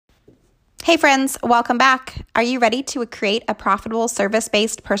Hey friends, welcome back. Are you ready to create a profitable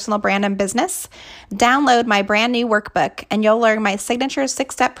service-based personal brand and business? Download my brand new workbook and you'll learn my signature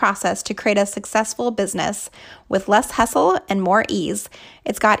 6-step process to create a successful business with less hustle and more ease.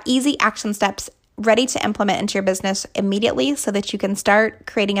 It's got easy action steps ready to implement into your business immediately so that you can start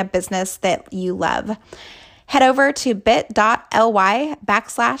creating a business that you love. Head over to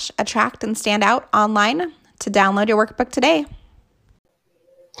bit.ly/attract and stand out online to download your workbook today.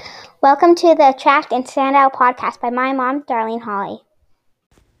 Welcome to the Attract and Stand Out podcast by my mom, Darlene Holly.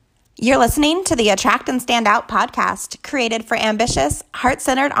 You're listening to the Attract and Stand Out podcast, created for ambitious,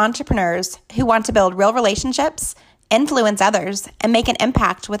 heart-centered entrepreneurs who want to build real relationships, influence others, and make an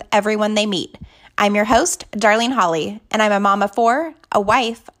impact with everyone they meet. I'm your host, Darlene Holly, and I'm a mom of 4, a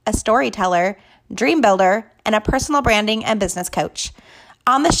wife, a storyteller, dream builder, and a personal branding and business coach.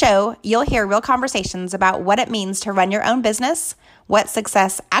 On the show, you'll hear real conversations about what it means to run your own business, what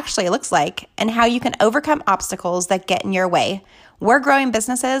success actually looks like, and how you can overcome obstacles that get in your way. We're growing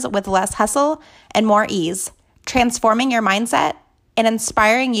businesses with less hustle and more ease, transforming your mindset and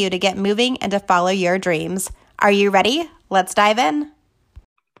inspiring you to get moving and to follow your dreams. Are you ready? Let's dive in.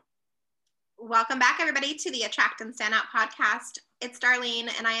 Welcome back, everybody, to the Attract and Stand Out podcast. It's Darlene,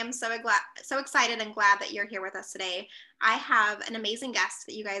 and I am so excited and glad that you're here with us today. I have an amazing guest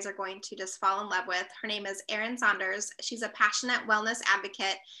that you guys are going to just fall in love with. Her name is Erin Saunders. She's a passionate wellness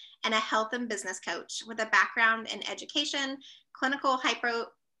advocate and a health and business coach with a background in education, clinical hypnotherapy,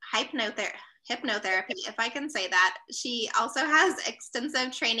 if I can say that. She also has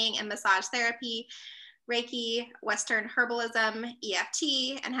extensive training in massage therapy, Reiki, Western herbalism,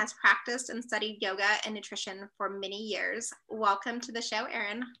 EFT, and has practiced and studied yoga and nutrition for many years. Welcome to the show,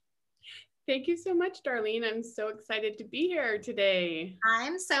 Erin. Thank you so much, Darlene. I'm so excited to be here today.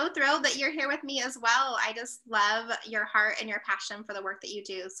 I'm so thrilled that you're here with me as well. I just love your heart and your passion for the work that you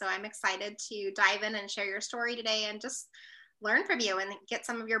do. So I'm excited to dive in and share your story today and just learn from you and get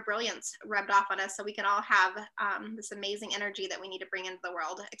some of your brilliance rubbed off on us so we can all have this amazing energy that we need to bring into the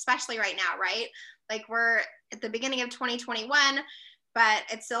world, especially right now, right? Like we're at the beginning of 2021, but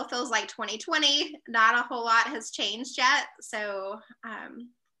it still feels like 2020. Not a whole lot has changed yet. So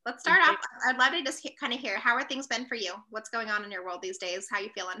let's start off. I'd love to just kind of hear, how are things been for you? What's going on in your world these days? How are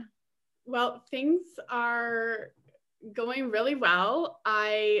you feeling? Well, things are going really well.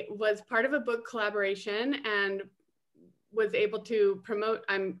 I was part of a book collaboration and was able to promote.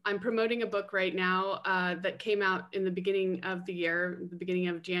 I'm promoting a book right now that came out in the beginning of the year, the beginning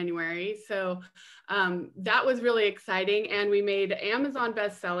of January. So that was really exciting. And we made Amazon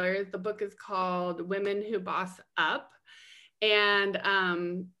bestsellers. The book is called Women Who Boss Up. And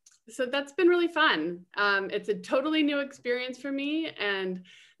so that's been really fun. It's a totally new experience for me. And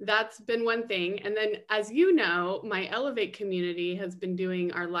that's been one thing. And then, as you know, my Elevate community has been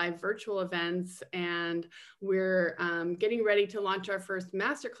doing our live virtual events, and we're getting ready to launch our first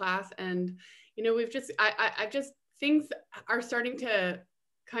masterclass. And, you know, things are starting to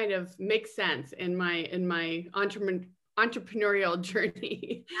kind of make sense in my entrepreneurial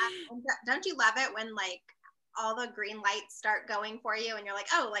journey. Yeah. Don't you love it when all the green lights start going for you and you're like,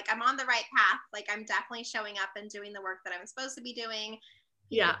 oh, I'm on the right path. I'm definitely showing up and doing the work that I'm supposed to be doing.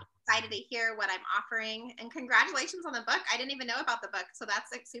 Yeah. Excited to hear what I'm offering, and congratulations on the book. I didn't even know about the book, so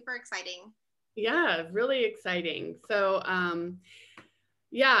that's super exciting. Yeah, really exciting. So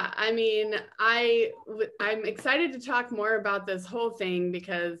yeah, I mean, I'm excited to talk more about this whole thing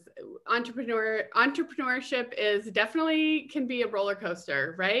because entrepreneurship can be a roller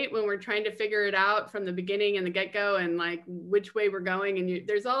coaster, right? When we're trying to figure it out from the beginning and the get-go and which way we're going, and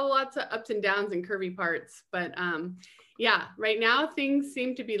there's lots of ups and downs and curvy parts, but yeah, right now things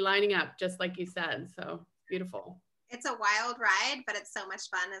seem to be lining up just like you said. So beautiful. It's a wild ride, but it's so much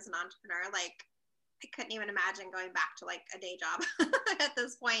fun as an entrepreneur. I couldn't even imagine going back to a day job at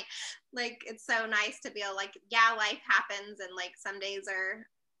this point. It's so nice to be able, yeah, life happens and some days are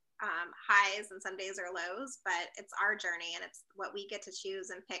highs and some days are lows, but it's our journey and it's what we get to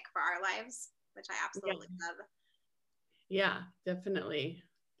choose and pick for our lives, which I absolutely love. Yeah, definitely.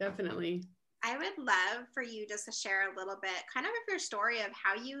 Definitely. I would love for you just to share a little bit kind of your story of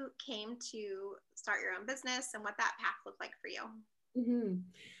how you came to start your own business and what that path looked like for you. Mm-hmm.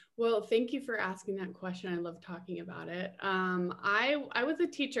 Well, thank you for asking that question. I love talking about it. I was a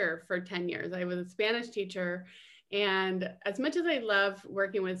teacher for 10 years. I was a Spanish teacher. And as much as I love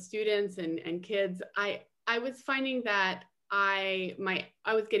working with students and kids, I was finding that I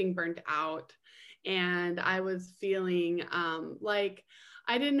was getting burned out, and I was feeling like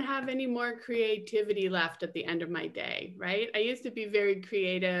I didn't have any more creativity left at the end of my day, right? I used to be very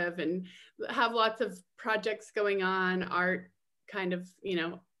creative and have lots of projects going on, art kind of,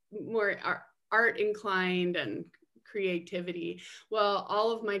 more art inclined and creativity. Well, all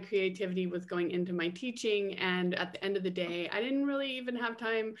of my creativity was going into my teaching. And at the end of the day, I didn't really even have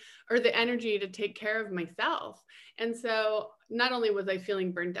time or the energy to take care of myself. And so not only was I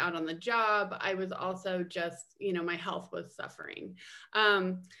feeling burnt out on the job, I was also just, my health was suffering.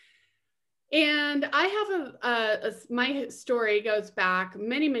 And I have my story goes back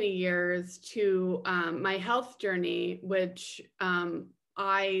many, many years to my health journey, which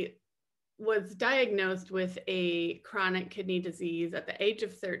I was diagnosed with a chronic kidney disease at the age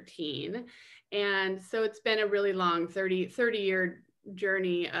of 13. And so it's been a really long 30-year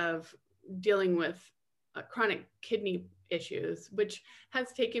journey of dealing with chronic kidney issues, which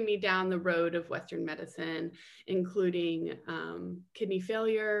has taken me down the road of Western medicine, including kidney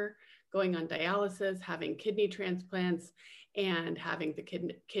failure, going on dialysis, having kidney transplants, and having the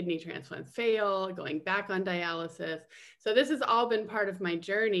kidney transplant fail, going back on dialysis. So this has all been part of my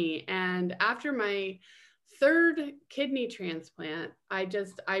journey. And after my third kidney transplant, I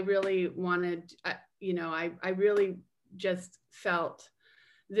really wanted, I really just felt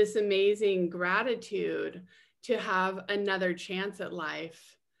this amazing gratitude to have another chance at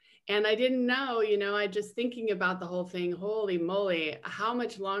life. And I didn't know, I just thinking about the whole thing, holy moly, how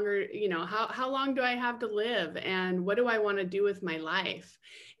much longer, how long do I have to live? And what do I want to do with my life?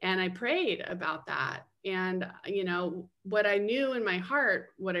 And I prayed about that. And, what I knew in my heart,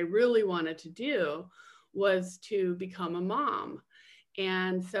 what I really wanted to do was to become a mom.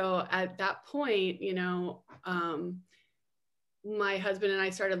 And so at that point, my husband and I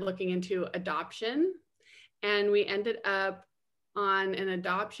started looking into adoption, and we ended up on an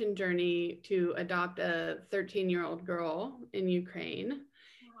adoption journey to adopt a 13-year-old girl in Ukraine.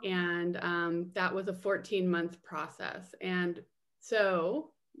 And that was a 14-month process. And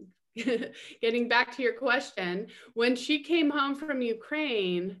so getting back to your question, when she came home from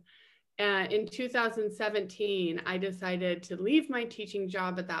Ukraine in 2017, I decided to leave my teaching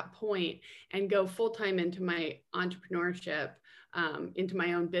job at that point and go full-time into my entrepreneurship, into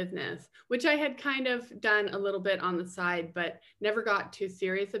my own business, which I had kind of done a little bit on the side, but never got too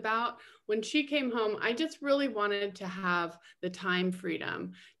serious about. When she came home, I just really wanted to have the time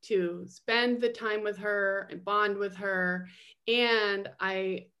freedom to spend the time with her and bond with her. And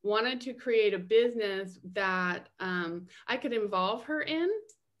I wanted to create a business that I could involve her in.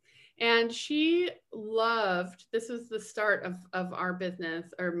 And she loved, this was the start of our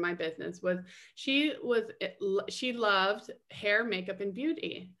business, or my business, she loved hair, makeup, and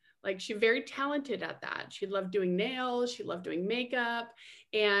beauty. Like, she's very talented at that. She loved doing nails, she loved doing makeup.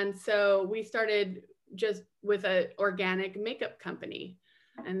 And so we started just with an organic makeup company.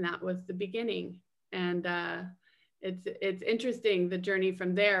 And that was the beginning. And it's interesting, the journey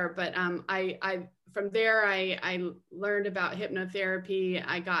from there. But from there, I learned about hypnotherapy.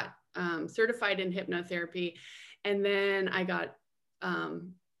 I got certified in hypnotherapy. And then I got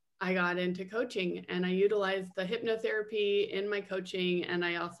into coaching, and I utilized the hypnotherapy in my coaching. And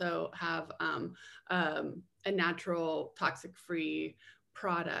I also have a natural toxic-free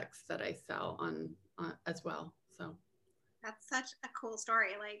products that I sell on as well. So that's such a cool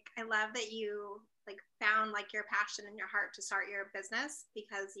story. Like, I love that you found your passion in your heart to start your business,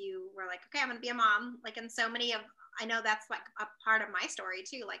 because you were like, okay, I'm going to be a mom. And so many of, I know that's a part of my story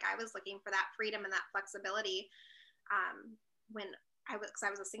too. I was looking for that freedom and that flexibility when because I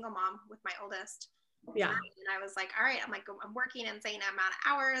was a single mom with my oldest. Yeah. And I was like, all right, I'm working an insane amount of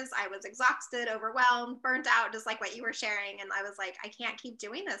hours. I was exhausted, overwhelmed, burnt out, just like what you were sharing. And I was like, I can't keep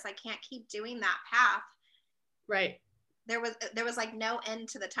doing this. I can't keep doing that path. Right. There was no end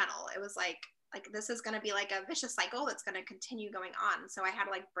to the tunnel. It was like this is going to be a vicious cycle that's going to continue going on. So I had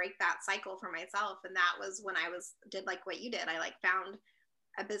to break that cycle for myself. And that was when I did what you did. I found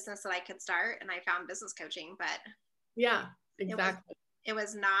a business that I could start, and I found business coaching. But yeah, exactly. It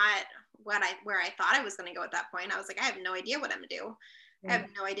was not where I thought I was going to go at that point. I was like, I have no idea what I'm going to do. Right. I have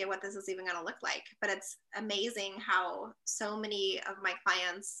no idea what this is even going to look like. But it's amazing how so many of my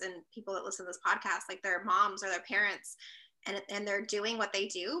clients and people that listen to this podcast, their moms or their parents, and they're doing what they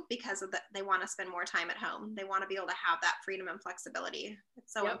do because they want to spend more time at home. They want to be able to have that freedom and flexibility.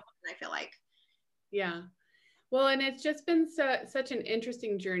 It's so important, I feel like. Yeah. Well, and it's just been such an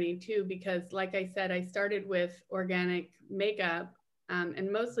interesting journey too, because like I said, I started with organic makeup,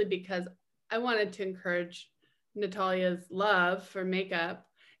 and mostly because I wanted to encourage Natalia's love for makeup.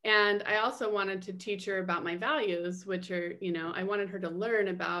 And I also wanted to teach her about my values, which are, I wanted her to learn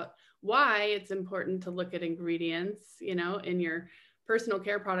about why it's important to look at ingredients, in your personal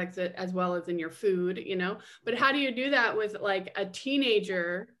care products as well as in your food, but how do you do that with a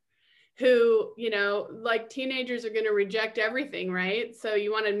teenager who, you know, like teenagers are going to reject everything, right? So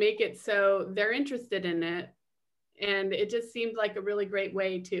you want to make it so they're interested in it. And it just seemed like a really great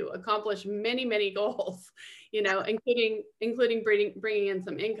way to accomplish many, many goals, you know, including bringing in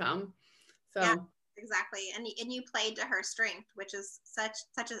some income. So yeah, exactly. And you played to her strength, which is such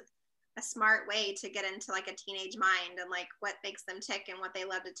a smart way to get into like a teenage mind and like what makes them tick and what they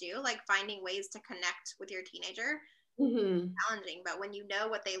love to do, like finding ways to connect with your teenager. Challenging, but when you know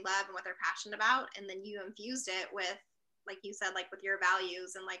what they love and what they're passionate about, and then you infused it with, like you said, like with your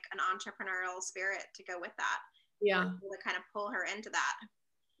values and like an entrepreneurial spirit to go with that, yeah, to kind of pull her into that.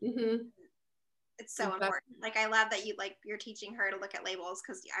 It's so important. Like I love that you're teaching her to look at labels,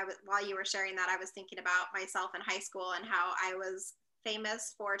 because while you were sharing that, I was thinking about myself in high school and how I was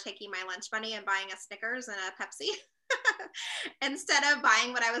famous for taking my lunch money and buying a Snickers and a Pepsi instead of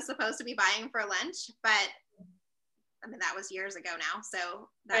buying what I was supposed to be buying for lunch. But I mean, that was years ago now. So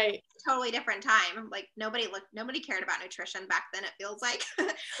that's right. A totally different time. Like nobody cared about nutrition back then, it feels like.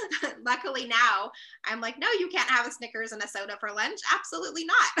 Luckily now I'm like, no, you can't have a Snickers and a soda for lunch. Absolutely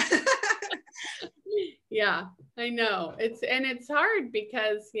not. Yeah, I know. It's hard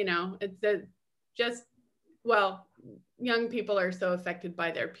because, you know, young people are so affected by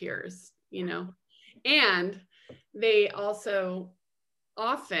their peers, you know, and they also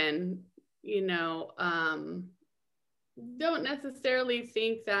often, you know, don't necessarily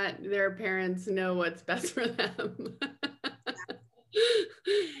think that their parents know what's best for them.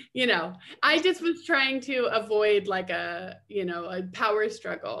 You know, I just was trying to avoid like a power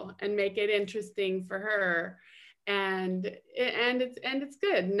struggle and make it interesting for her. And it's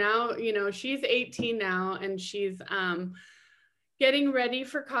good. Now, you know, she's 18 now, and she's getting ready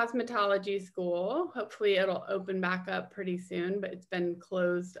for cosmetology school. Hopefully it'll open back up pretty soon, but it's been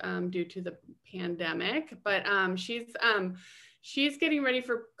closed due to the pandemic. But she's getting ready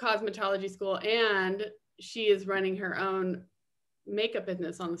for cosmetology school, and she is running her own makeup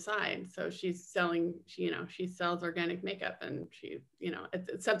business on the side. So she sells organic makeup, and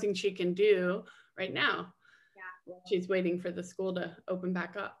it's something she can do right now. Yeah. She's waiting for the school to open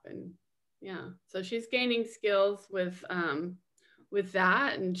back up. And yeah, so she's gaining skills with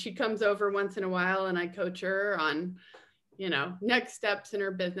that, and she comes over once in a while, and I coach her on, you know, next steps in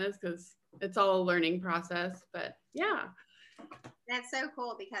her business, because it's all a learning process. But yeah, that's so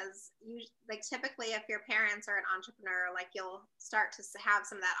cool, because you like typically if your parents are an entrepreneur, like you'll start to have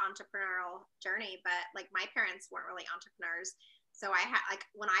some of that entrepreneurial journey, but like my parents weren't really entrepreneurs. So I had, like,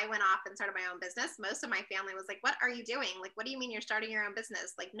 when I went off and started my own business, most of my family was like, what are you doing? Like, what do you mean you're starting your own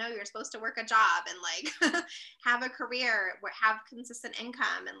business? Like, no, you're supposed to work a job and like have a career, have consistent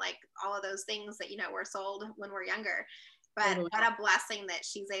income, and like all of those things that, you know, were sold when we're younger. But what a blessing that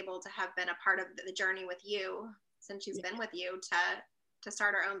she's able to have been a part of the journey with you since she's been with you to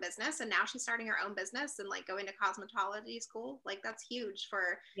start her own business. And now she's starting her own business and like going to cosmetology school. Like that's huge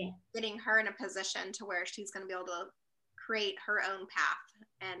for getting her in a position to where she's going to be able to create her own path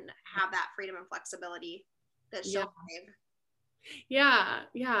and have that freedom and flexibility that she'll crave. Yeah,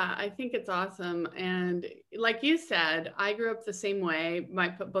 I think it's awesome. And like you said, I grew up the same way.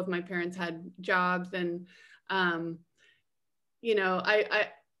 Both my parents had jobs, and you know, I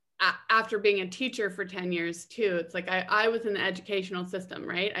after being a teacher for 10 years too, it's like I was in the educational system,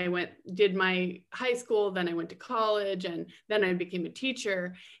 right? I did my high school, then I went to college, and then I became a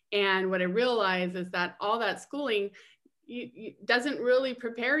teacher. And what I realized is that all that schooling doesn't really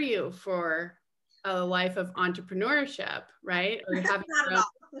prepare you for a life of entrepreneurship, right? Or having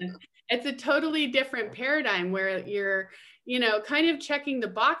it's a totally different paradigm where you're, you know, kind of checking the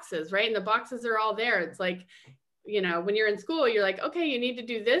boxes, right? And the boxes are all there. It's like, you know, when you're in school, you're like, okay, you need to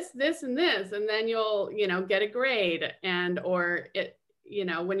do this, this, and this, and then you'll, you know, get a grade. And, or it, you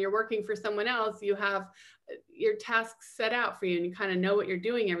know, when you're working for someone else, you have your tasks set out for you, and you kind of know what you're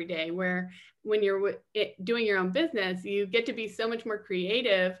doing every day. Where when you're doing your own business, you get to be so much more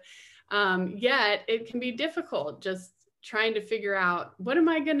creative. Yet it can be difficult just trying to figure out, what am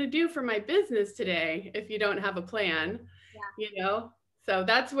I going to do for my business today if you don't have a plan, you know? So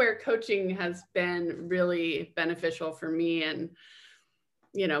that's where coaching has been really beneficial for me, and,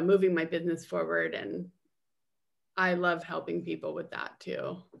 you know, moving my business forward. And I love helping people with that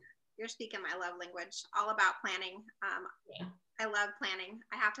too. You're speaking my love language, all about planning. I love planning.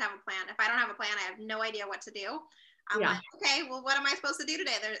 I have to have a plan. If I don't have a plan, I have no idea what to do. I'm like, okay, well, what am I supposed to do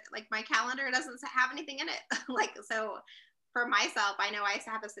today? There's like, my calendar doesn't have anything in it. Like, so for myself, I know I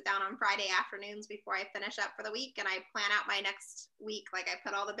have to sit down on Friday afternoons before I finish up for the week, and I plan out my next week. Like I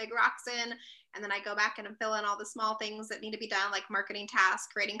put all the big rocks in, and then I go back and fill in all the small things that need to be done, like marketing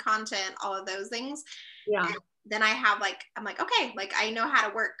tasks, creating content, all of those things. Yeah. And then I have I'm like, okay, like I know how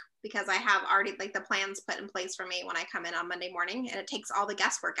to work because I have already like the plans put in place for me when I come in on Monday morning, and it takes all the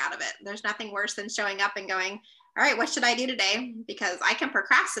guesswork out of it. There's nothing worse than showing up and going, all right, what should I do today? Because I can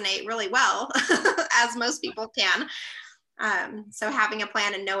procrastinate really well, as most people can. So having a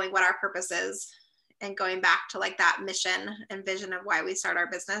plan and knowing what our purpose is and going back to like that mission and vision of why we start our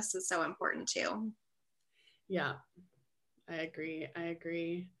business is so important too. Yeah, I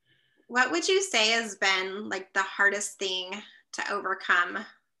agree. What would you say has been like the hardest thing to overcome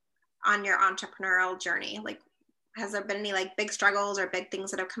on your entrepreneurial journey? Like, has there been any like big struggles or big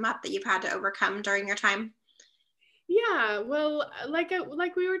things that have come up that you've had to overcome during your time? Yeah, well, like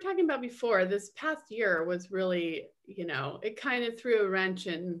we were talking about before, this past year was really, it kind of threw a wrench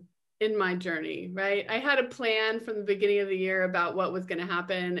in my journey, right? I had a plan from the beginning of the year about what was going to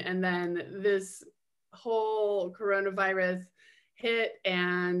happen, and then this whole coronavirus hit,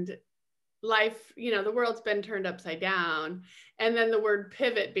 and life, the world's been turned upside down, and then the word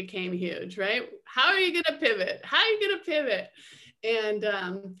pivot became huge, right? How are you going to pivot? How are you going to pivot? And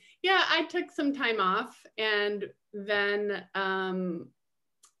I took some time off, and then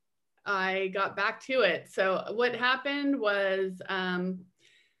I got back to it. So what happened was, I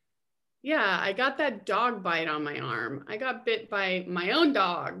got that dog bite on my arm. I got bit by my own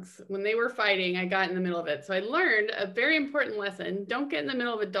dogs when they were fighting. I got in the middle of it. So I learned a very important lesson. Don't get in the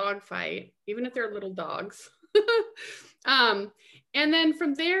middle of a dog fight, even if they're little dogs. And then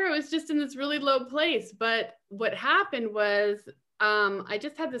from there, I was just in this really low place. But what happened was, I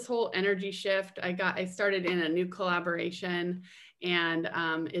just had this whole energy shift. I started in a new collaboration, and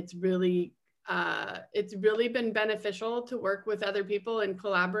it's really been beneficial to work with other people and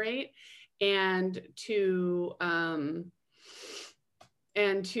collaborate, and to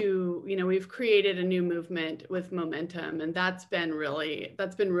we've created a new movement with momentum, and that's been really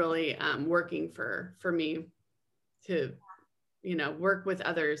working for me to work with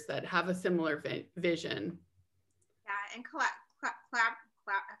others that have a similar vision. Yeah, and I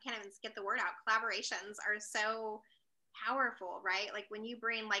can't even get the word out. Collaborations are so powerful, right? Like when you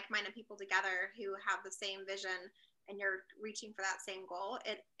bring like-minded people together who have the same vision and you're reaching for that same goal,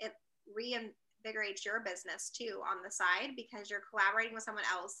 it reinvigorates your business too on the side, because you're collaborating with someone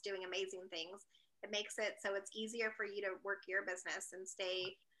else doing amazing things. It makes it so it's easier for you to work your business and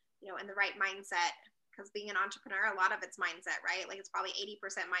stay, in the right mindset. Because being an entrepreneur, a lot of it's mindset, right? Like it's probably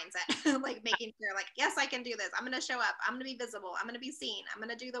 80% mindset, like making sure like, yes, I can do this. I'm going to show up. I'm going to be visible. I'm going to be seen. I'm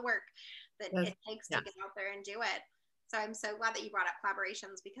going to do the work that it takes to get out there and do it. So I'm so glad that you brought up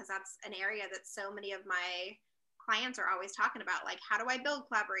collaborations, because that's an area that so many of my clients are always talking about. Like, how do I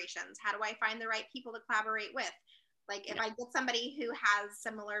build collaborations? How do I find the right people to collaborate with? Like if I get somebody who has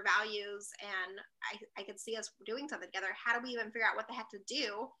similar values and I could see us doing something together, how do we even figure out what the heck to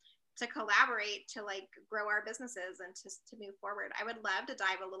do to collaborate to like grow our businesses and to move forward? I would love to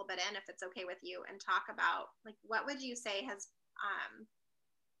dive a little bit in, if it's okay with you, and talk about like, what would you say has,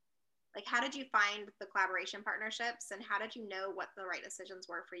 like, how did you find the collaboration partnerships, and how did you know what the right decisions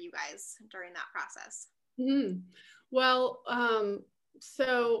were for you guys during that process? Mm-hmm. Well,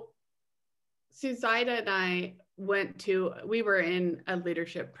 so Suzaida and I we were in a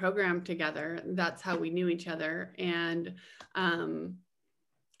leadership program together. That's how we knew each other. And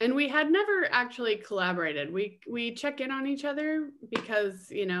we had never actually collaborated. We check in on each other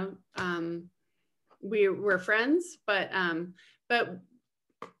because, we were friends, but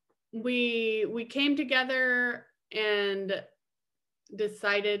we came together and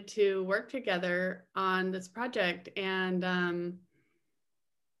decided to work together on this project. And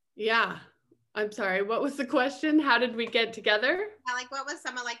I'm sorry, what was the question? How did we get together? Yeah, like what was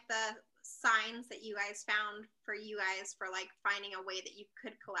some of like the signs that you guys found for you guys for like finding a way that you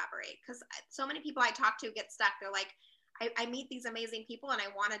could collaborate? Because so many people I talk to get stuck. They're like, I meet these amazing people and I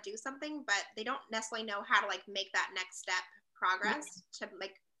want to do something, but they don't necessarily know how to like make that next step progress to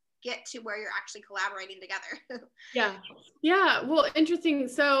like get to where you're actually collaborating together. Yeah. Well, interesting.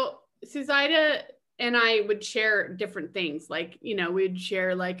 So Suzaida and I would share different things. Like, we'd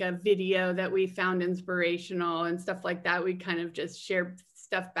share like a video that we found inspirational and stuff like that. We kind of just share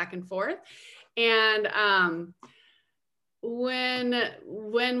stuff back and forth. And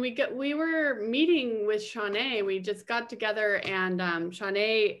when we were meeting with Shanae, we just got together, and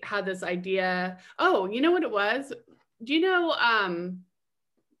Shanae had this idea. Oh, you know what it was? Do you know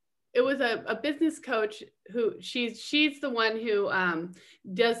it was a business coach who she's the one who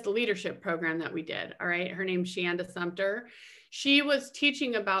does the leadership program that we did. All right. Her name's Shanda Sumter. She was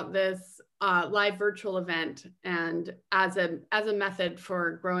teaching about this live virtual event and as a method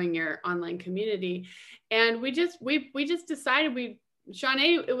for growing your online community. And we just decided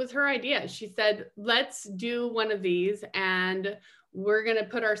Shanae, it was her idea. She said, let's do one of these and we're going to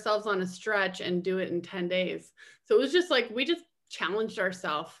put ourselves on a stretch and do it in 10 days. So it was just like, we just challenged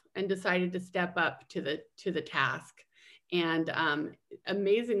ourselves and decided to step up to the task. And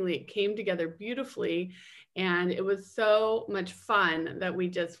amazingly, it came together beautifully. And it was so much fun that we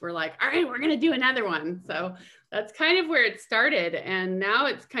just were like, all right, we're going to do another one. So that's kind of where it started. And now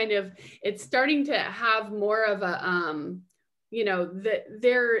it's starting to have more of a,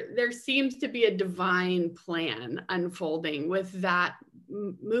 there seems to be a divine plan unfolding with that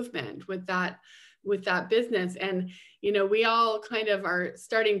movement, with that business. And, we all kind of are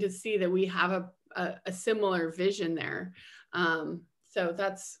starting to see that we have a similar vision there. So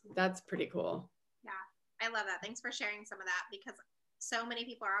that's pretty cool. Yeah, I love that. Thanks for sharing some of that, because so many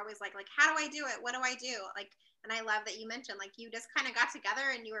people are always like, how do I do it? What do I do? And I love that you mentioned, you just kind of got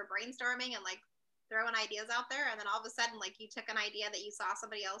together and you were brainstorming and throwing ideas out there. And then all of a sudden, you took an idea that you saw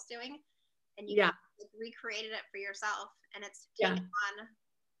somebody else doing and you recreated it for yourself. And it's taken on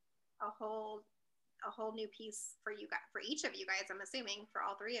a whole new piece for you guys, for each of you guys, I'm assuming, for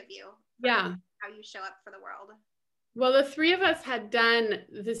all three of you. Yeah. How you show up for the world. Well, the three of us had done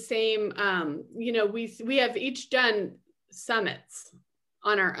the same, we have each done summits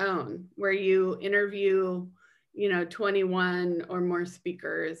on our own where you interview, 21 or more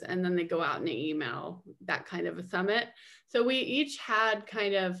speakers, and then they go out in an email, that kind of a summit. So we each had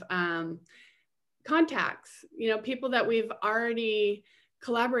kind of contacts, people that we've already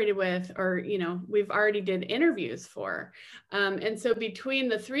collaborated with, or, we've already did interviews for. And so between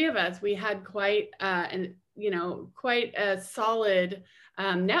the three of us, we had quite a solid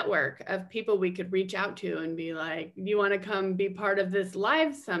network of people we could reach out to and be like, do you want to come be part of this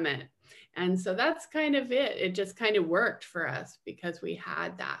live summit? And so that's kind of it. It just kind of worked for us because we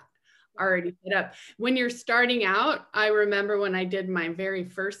had that already set up. When you're starting out, I remember when I did my very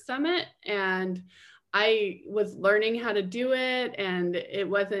first summit and I was learning how to do it, and it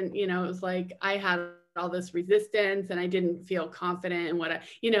wasn't, it was like I had all this resistance and I didn't feel confident in what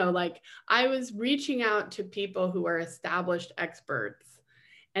I was reaching out to people who are established experts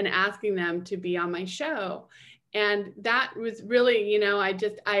and asking them to be on my show. And that was really,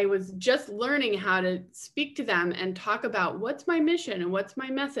 I was just learning how to speak to them and talk about what's my mission and what's my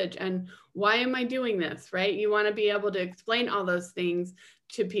message and why am I doing this, right? You want to be able to explain all those things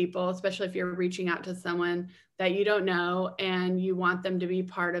to people, especially if you're reaching out to someone that you don't know and you want them to be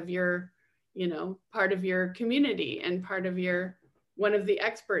part of your community and part of one of the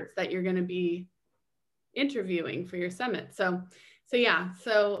experts that you're going to be interviewing for your summit. So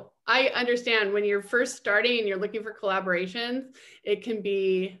I understand when you're first starting and you're looking for collaborations, it can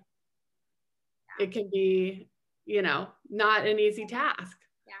be, not an easy task.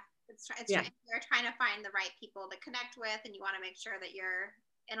 You're trying to find the right people to connect with, and you want to make sure that you're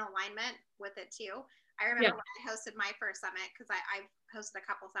in alignment with it too. I remember when I hosted my first summit, because I've hosted a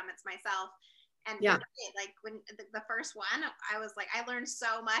couple summits myself. And when the first one, I was like, I learned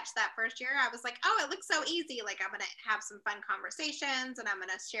so much that first year. I was like, oh, it looks so easy. I'm going to have some fun conversations and I'm going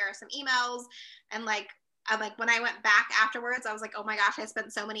to share some emails. And when I went back afterwards, I was like, oh my gosh, I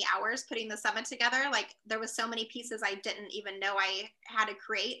spent so many hours putting the summit together. There was so many pieces I didn't even know I had to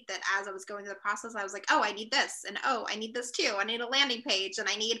create, that as I was going through the process, I was like, oh, I need this. And oh, I need this too. I need a landing page, and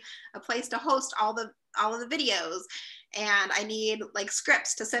I need a place to host all of the videos. And I need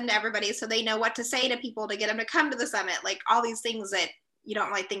scripts to send to everybody so they know what to say to people to get them to come to the summit. All these things that you don't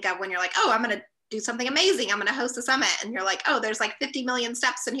really think of when you're like, oh, I'm going to do something amazing. I'm going to host a summit. And you're like, oh, there's 50 million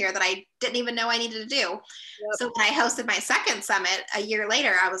steps in here that I didn't even know I needed to do. Yep. So when I hosted my second summit a year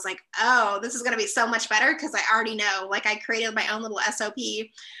later, I was like, oh, this is going to be so much better, because I already know, I created my own little SOP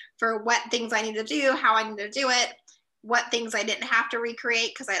for what things I need to do, how I need to do it, what things I didn't have to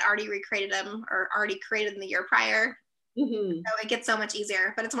recreate because I'd already recreated them or already created them the year prior. Mm-hmm. So it gets so much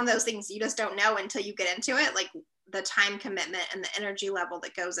easier, but it's one of those things you just don't know until you get into it, the time commitment and the energy level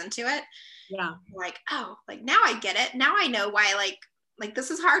that goes into it. Yeah. Now I get it. Now I know why,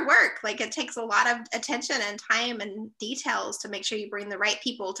 this is hard work. It takes a lot of attention and time and details to make sure you bring the right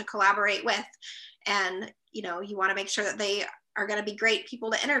people to collaborate with. And, you want to make sure that they are going to be great people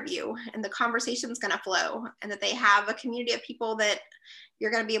to interview, and the conversation's going to flow, and that they have a community of people that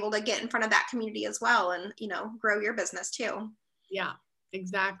you're going to be able to get in front of that community as well, and, grow your business too. Yeah,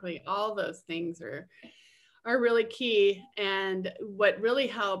 exactly. All those things are really key. And what really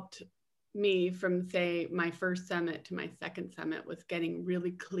helped me from, say, my first summit to my second summit was getting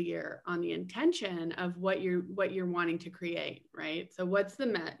really clear on the intention of what you're wanting to create, right? So what's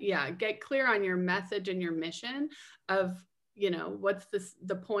get clear on your message and your mission of, what's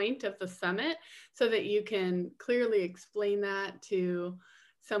the point of the summit, so that you can clearly explain that to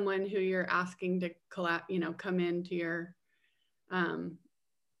someone who you're asking to come into your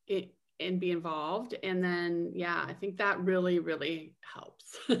and be involved. And then, I think that really, really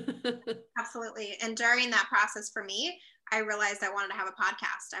helps. Absolutely. And during that process for me, I realized I wanted to have a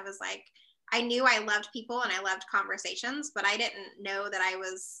podcast. I was like, I knew I loved people and I loved conversations, but I didn't know that I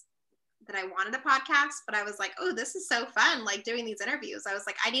wanted a podcast. But I was like, oh, this is so fun, like doing these interviews. I was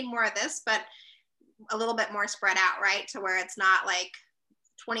like, I need more of this, but a little bit more spread out, right? To where it's not like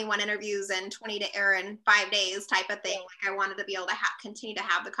 21 interviews and 5 days type of thing. Like I wanted to be able to continue to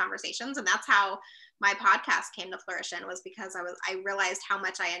have the conversations. And that's how my podcast came to fruition, was because I realized how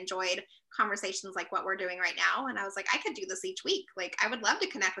much I enjoyed conversations like what we're doing right now. And I was like, I could do this each week. Like I would love to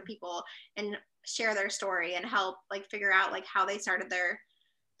connect with people and share their story and help like figure out like how they started their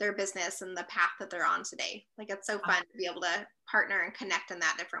business and the path that they're on today. Like it's so fun to be able to partner and connect in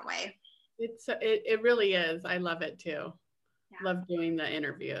that different way. It really is. I love it too. Yeah. Love doing the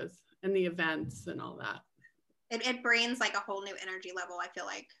interviews and the events and all that. It brings like a whole new energy level, I feel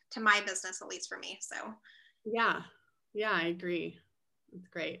like, to my business, at least for me. So yeah, I agree. It's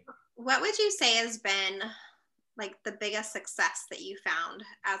great. What would you say has been like the biggest success that you found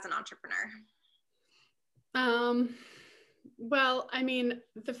as an entrepreneur? Well, I mean,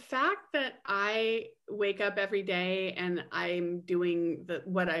 the fact that I wake up every day and I'm doing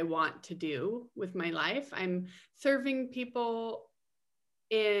what I want to do with my life, I'm serving people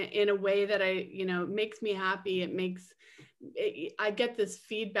in a way that makes me happy. I get this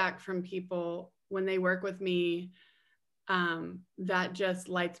feedback from people when they work with me, that just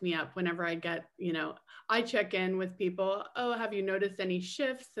lights me up whenever I get, I check in with people. Oh, have you noticed any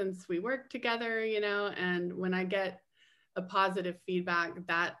shifts since we worked together? And when I get a positive feedback,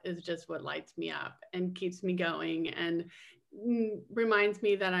 that is just what lights me up and keeps me going and reminds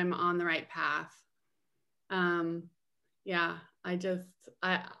me that I'm on the right path. I'm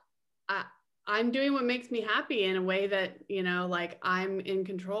doing what makes me happy in a way that, like I'm in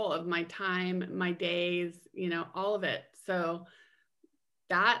control of my time, my days, all of it. So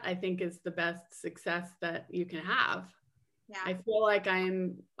that I think is the best success that you can have. Yeah. I feel like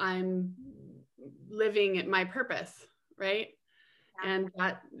I'm living at my purpose, right? Yeah. And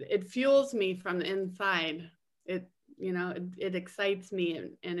that it fuels me from the inside. It excites me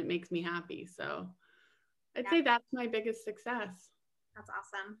and it makes me happy. So I'd say that's my biggest success. That's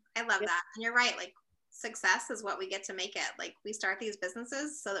awesome. I love that. And you're right. Like success is what we get to make it. Like we start these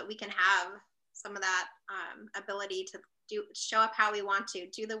businesses so that we can have some of that ability to show up how we want to,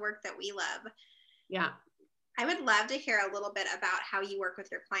 do the work that we love. Yeah. I would love to hear a little bit about how you work with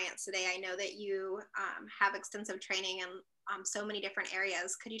your clients today. I know that you have extensive training in so many different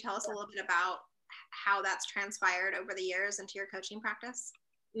areas. Could you tell us a little bit about how that's transpired over the years into your coaching practice?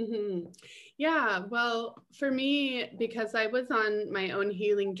 Mm-hmm. Yeah, well, for me, because I was on my own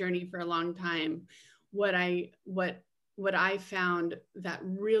healing journey for a long time, what I found that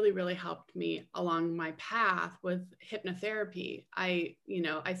really, really helped me along my path was hypnotherapy. I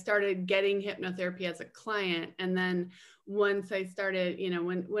started getting hypnotherapy as a client. And then once I started,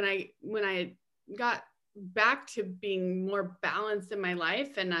 when I got back to being more balanced in my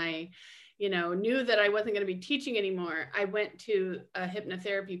life and I knew that I wasn't going to be teaching anymore, I went to a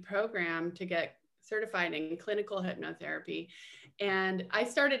hypnotherapy program to get certified in clinical hypnotherapy. And I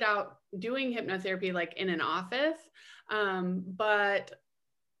started out doing hypnotherapy like in an office, but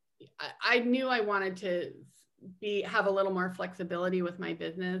I knew I wanted to have a little more flexibility with my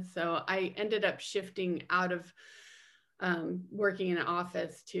business. So I ended up shifting out of working in an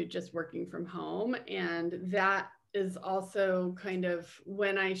office to just working from home. And that is also kind of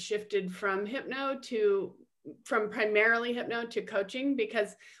when I shifted from primarily hypno to coaching,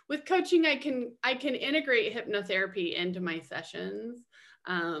 because with coaching, I can integrate hypnotherapy into my sessions.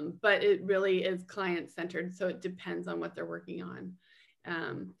 But it really is client-centered. So it depends on what they're working on.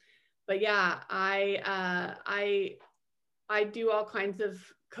 But yeah, I do all kinds of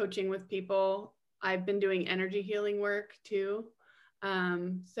coaching with people. I've been doing energy healing work too.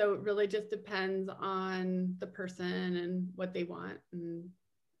 So it really just depends on the person and what they want. And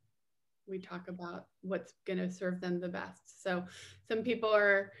we talk about what's going to serve them the best. So some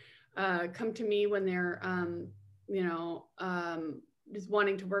people come to me when they're, just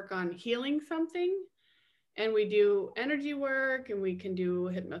wanting to work on healing something. And we do energy work and we can do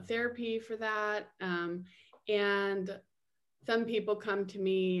hypnotherapy for that. And some people come to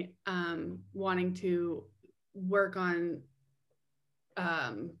me wanting to work on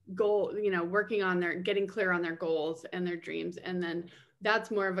working on getting clear on their goals and their dreams. And then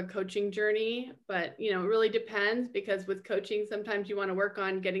that's more of a coaching journey, but it really depends, because with coaching, sometimes you want to work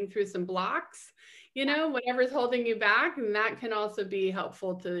on getting through some blocks, whatever's holding you back. And that can also be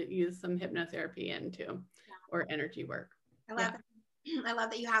helpful to use some hypnotherapy into, or energy work. I love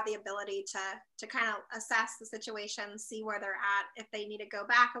that you have the ability to kind of assess the situation, see where they're at, if they need to go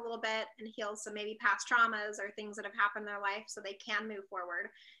back a little bit and heal some maybe past traumas or things that have happened in their life so they can move forward.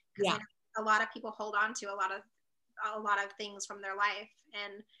 Because a lot of people hold on to a lot of things from their life,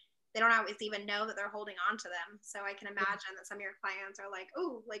 and they don't always even know that they're holding on to them. So I can imagine that some of your clients are like,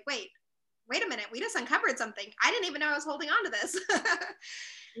 oh, like, wait a minute, we just uncovered something. I didn't even know I was holding on to this.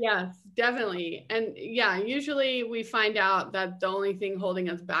 Yes, definitely. And usually we find out that the only thing holding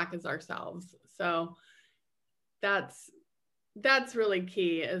us back is ourselves. So that's really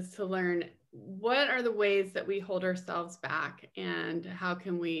key, is to learn what are the ways that we hold ourselves back and how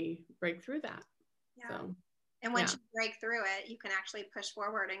can we break through that. And once you break through it, you can actually push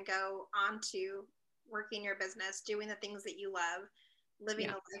forward and go on to working your business, doing the things that you love, living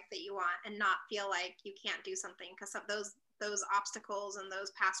the life that you want, and not feel like you can't do something, because those obstacles and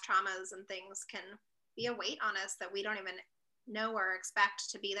those past traumas and things can be a weight on us that we don't even know or expect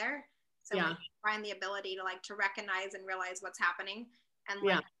to be there. So when you find the ability to recognize and realize what's happening and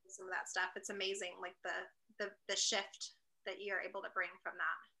some of that stuff, it's amazing, like the shift that you're able to bring from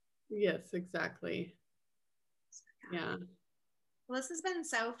that. Yes, exactly. Yeah. Well, this has been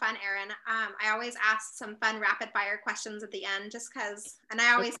so fun, Erin. I always ask some fun rapid fire questions at the end, just because, and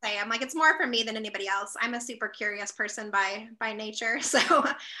I always say, I'm like, it's more for me than anybody else. I'm a super curious person by nature. So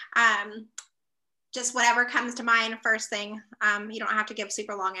just whatever comes to mind first thing. You don't have to give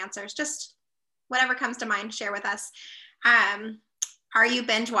super long answers, just whatever comes to mind, share with us. Are you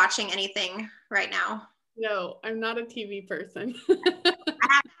binge watching anything right now? No, I'm not a TV person. I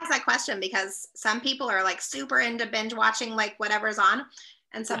have to ask that question because some people are like super into binge watching, like whatever's on,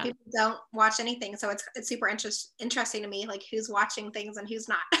 and some people don't watch anything. So it's super interesting to me, like who's watching things and who's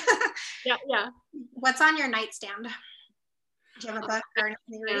not. Yeah. What's on your nightstand? Do you have a book or anything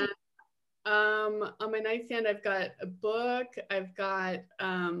you read? On my nightstand, I've got a book. I've got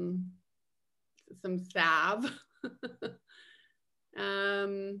some salve,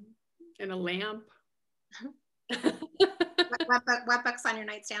 and a lamp. What book's on your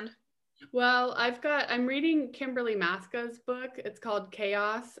nightstand? Well, I'm reading Kimberly Maska's book. It's called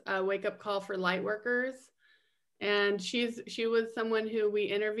Chaos, a Wake Up Call for Lightworkers. And she was someone who we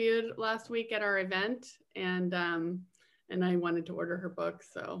interviewed last week at our event. And I wanted to order her book.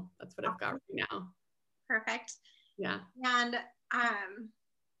 So that's what I've got right now. Perfect. Yeah. And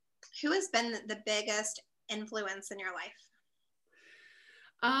who has been the biggest influence in your life?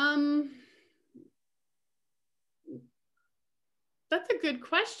 That's a good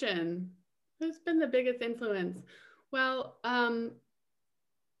question. Who's been the biggest influence? Well, I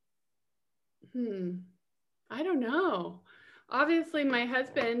don't know. Obviously, my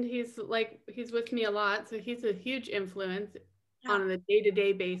husband, he's with me a lot. So he's a huge influence on a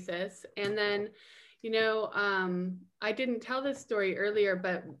day-to-day basis. And then, I didn't tell this story earlier,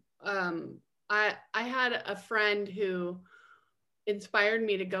 but I had a friend who inspired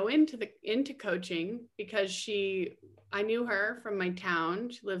me to go into coaching because I knew her from my town.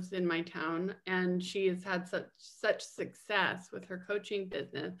 She lives in my town, and she has had such success with her coaching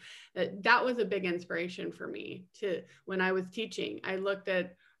business. That was a big inspiration for me when I was teaching. I looked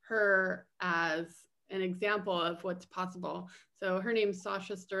at her as an example of what's possible. So her name's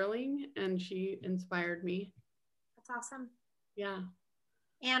Sasha Sterling, and she inspired me. That's awesome. Yeah.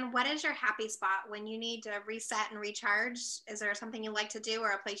 And what is your happy spot when you need to reset and recharge? Is there something you like to do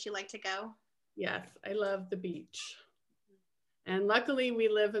or a place you like to go? Yes, I love the beach. And luckily we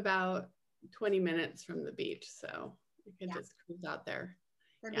live about 20 minutes from the beach, so you can just cruise out there.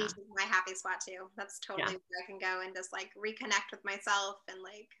 The beach is my happy spot too. That's totally where I can go and just reconnect with myself and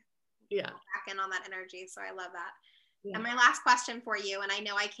back in on that energy. So I love that. Yeah. And my last question for you, and I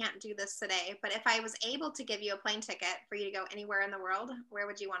know I can't do this today, but if I was able to give you a plane ticket for you to go anywhere in the world, where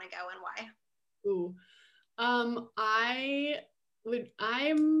would you want to go and why? Ooh, I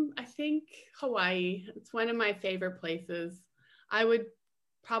think Hawaii. It's one of my favorite places. I would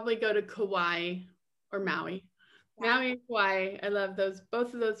probably go to Kauai or Maui. Yeah. Maui, Hawaii. I love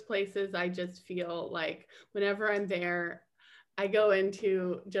both of those places. I just feel like whenever I'm there, I go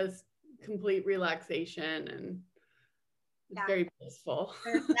into just complete relaxation, and it's very blissful.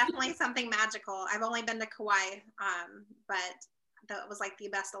 There's definitely something magical. I've only been to Kauai, but that was like the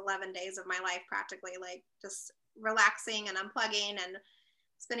best 11 days of my life, practically, like just relaxing and unplugging and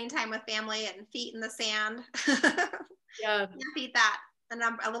spending time with family and feet in the sand. Yeah. Can't beat that. And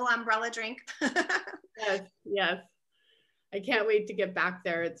a little umbrella drink. Yes, yes. I can't wait to get back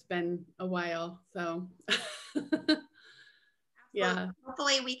there. It's been a while, so. Yeah.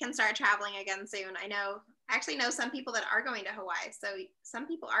 Hopefully we can start traveling again soon. I actually know some people that are going to Hawaii. So some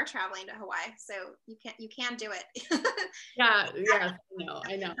people are traveling to Hawaii. So you can do it. Yeah, yeah,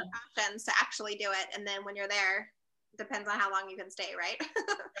 I know. Options to actually do it. And then when you're there, depends on how long you can stay, right?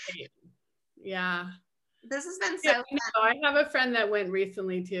 Right. Yeah. This has been so fun. I have a friend that went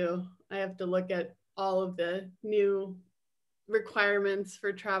recently too. I have to look at all of the new requirements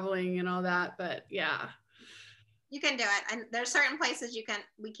for traveling and all that, but yeah. You can do it. And there's certain places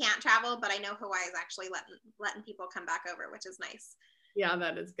we can't travel, but I know Hawaii is actually letting people come back over, which is nice. Yeah,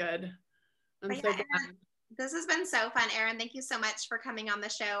 that is good. I'm so glad. Erin, this has been so fun. Erin, thank you so much for coming on the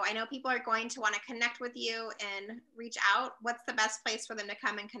show. I know people are going to want to connect with you and reach out. What's the best place for them to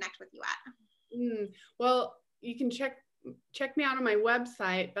come and connect with you at? Well, you can check me out on my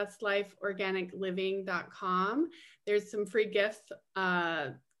website, bestlifeorganicliving.com. There's some free gifts.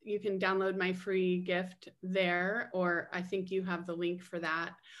 You can download my free gift there, or I think you have the link for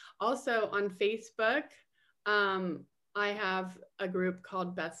that. Also on Facebook, I have a group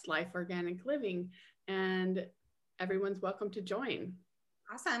called Best Life Organic Living, and everyone's welcome to join.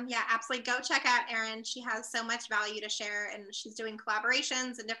 Awesome. Yeah, absolutely. Go check out Erin. She has so much value to share, and she's doing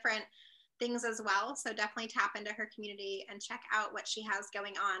collaborations and different things as well. So definitely tap into her community and check out what she has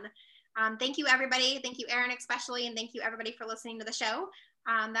going on. Thank you, everybody. Thank you, Erin, especially. And thank you, everybody, for listening to the show.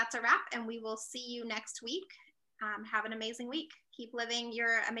 That's a wrap, and we will see you next week. Have an amazing week. Keep living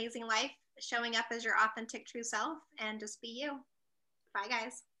your amazing life, showing up as your authentic, true self, and just be you. Bye,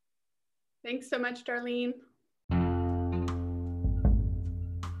 guys. Thanks so much, Darlene.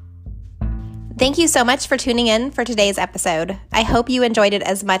 Thank you so much for tuning in for today's episode. I hope you enjoyed it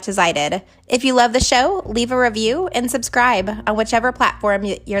as much as I did. If you love the show, leave a review and subscribe on whichever platform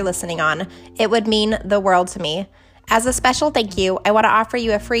you're listening on. It would mean the world to me. As a special thank you, I want to offer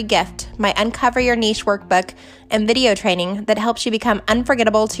you a free gift, my Uncover Your Niche workbook and video training that helps you become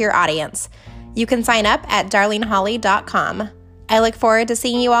unforgettable to your audience. You can sign up at darleneholly.com. I look forward to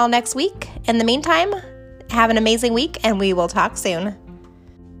seeing you all next week. In the meantime, have an amazing week, and we will talk soon.